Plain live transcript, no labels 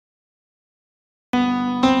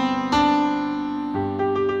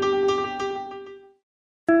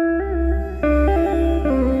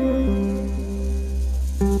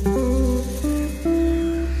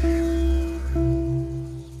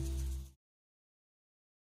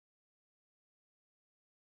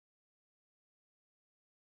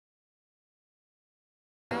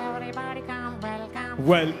party come, welcome.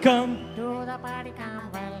 Welcome. To the party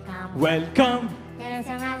come, welcome. Welcome. There's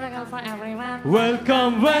another girl for everyone.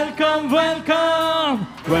 Welcome, welcome, welcome.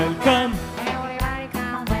 Welcome. Everybody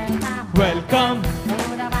come, welcome. Welcome. To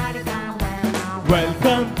the party come, welcome.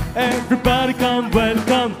 Welcome. Everybody come,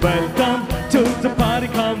 welcome, welcome. To the party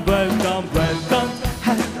come, welcome, welcome.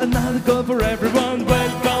 Have another go for everyone.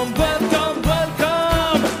 Welcome, welcome,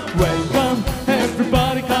 welcome. Welcome.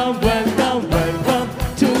 Everybody come, welcome, welcome.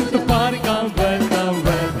 To the party come, welcome,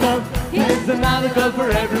 welcome. Here's another go for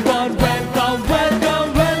everyone. Welcome, welcome,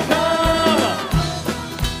 welcome.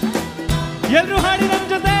 Yelru haadi nam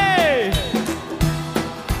jote.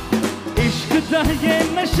 Ishq da ye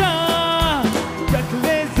nasha.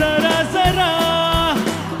 चखले जरा जरा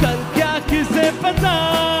कल क्या किसे पता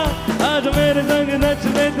आज मेरे संग नच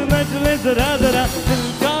ले जरा जरा दिल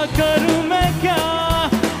का करूं मैं क्या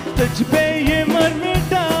तुझ पे ये मर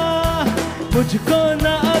मिटा मुझको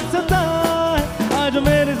ना अब सता आज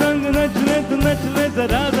मेरे संग नच ले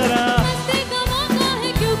जरा जरा मस्ती का मौका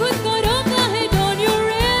है क्यों खुद को रोका है don't you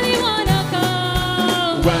really wanna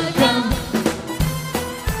come Welcome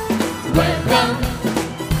Welcome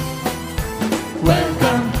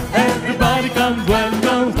Welcome, everybody come,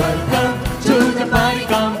 welcome, welcome to the party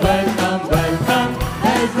come, welcome, welcome.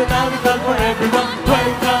 There's another call for everyone.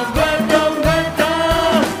 Welcome, welcome,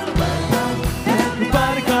 welcome. Welcome,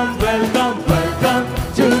 everybody come, welcome, welcome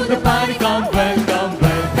to the party come, welcome,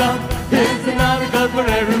 welcome. There's another call for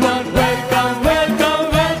everyone. Welcome, welcome,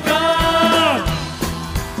 welcome.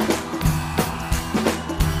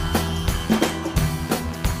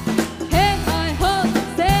 hey hi ho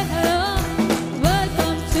say hello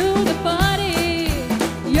welcome to the party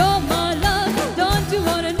you're my love don't you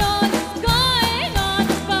wanna know what's going on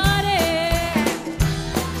this party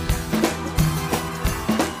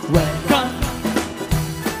Welcome,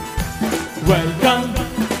 welcome,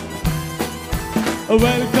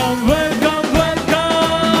 welcome, welcome,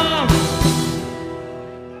 welcome.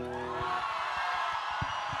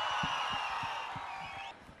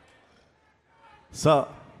 So,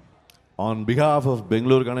 on behalf of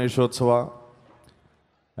Bengaluru Ganesh Utsava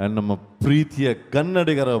and ನಮ್ಮ ಪ್ರೀತಿಯ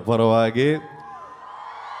ಕನ್ನಡಿಗರ ಪರವಾಗಿ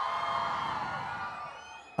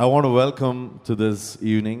I want to welcome to this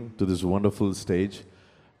evening, to this wonderful stage.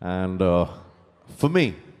 And for me,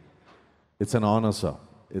 it's an honor, sir.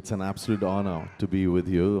 It's an absolute honor to be with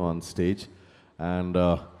you on stage. And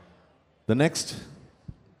the next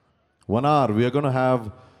 1 hour, we are going to have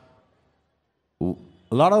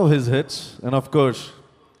a lot of his hits. And of course,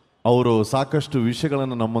 ಅವರು ಸಾಕಷ್ಟು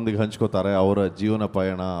ವಿಷಯಗಳನ್ನು ನಮ್ಮೊಂದಿಗೆ ಹಂಚ್ಕೋತಾರೆ ಅವರ ಜೀವನ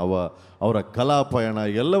ಪಯಣ ಅವರ ಕಲಾ ಪಯಣ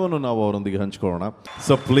ಎಲ್ಲವನ್ನು ನಾವು ಅವರೊಂದಿಗೆ ಹಂಚ್ಕೊಳ್ಳೋಣ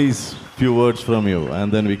so please few words from you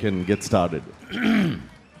and then we can get started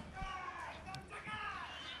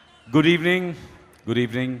Good evening. Good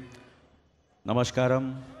evening. Namaskaram.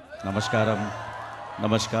 Namaskaram.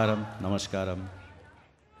 Namaskaram. Namaskaram.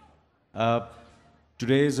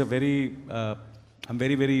 Today is a very, I'm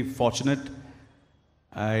very, very fortunate.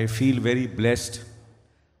 I feel very blessed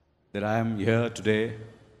that I am here today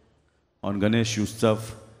on Ganesh Utsava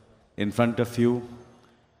in front of you.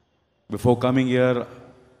 Before coming here,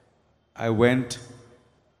 I went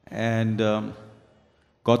and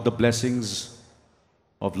got the blessings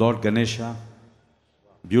of Lord Ganesha.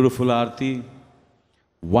 Beautiful Aarti,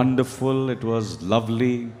 wonderful, it was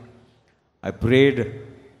lovely. I prayed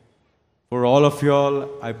for all of you all,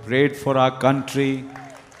 I prayed for our country,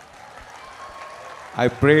 I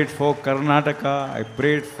prayed for Karnataka, I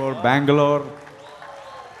prayed for Bangalore,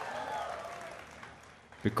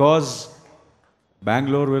 because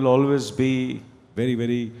Bangalore will always be very,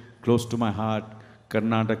 very close to my heart,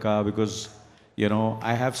 Karnataka, because, you know,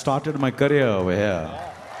 I have started my career over here.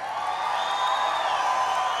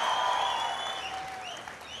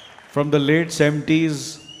 From the late 70s,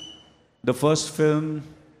 the first film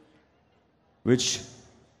which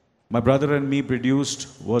my brother and me produced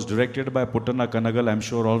was directed by Puttanna Kanagal. I'm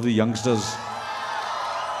sure all the youngsters,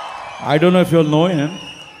 I don't know if you all know him.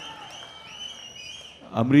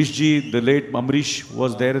 Amrish ji, the late Amrish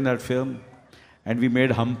was there in that film, and we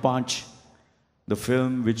made Hum Panch, the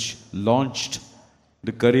film which launched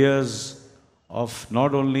the careers of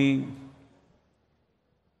not only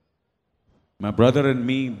my brother and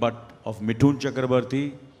me, but of Mithun Chakrabarti.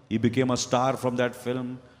 He became a star from that film.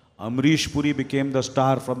 Amrish Puri became the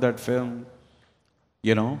star from that film.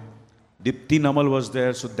 You know, Dipti Namal was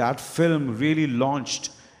there. So that film really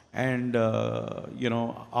launched and, you know,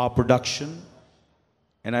 our production.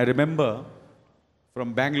 And I remember from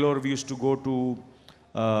Bangalore, we used to go to,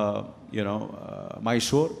 you know,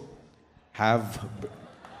 Mysore, have,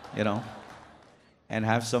 you know, and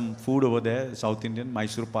have some food over there, South Indian,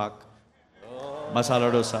 Mysore Pak, masala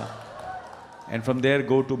dosa. and from there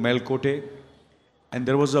go to Melkote. And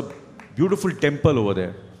there was a beautiful temple over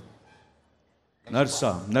there,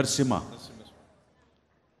 Narsimha.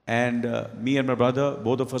 And me and my brother,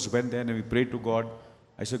 both of us went there and we prayed to God.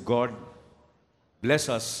 I said, God, bless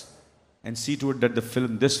us and see to it that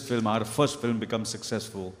this film, our first film, becomes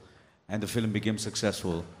successful. And the film became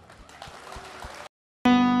successful.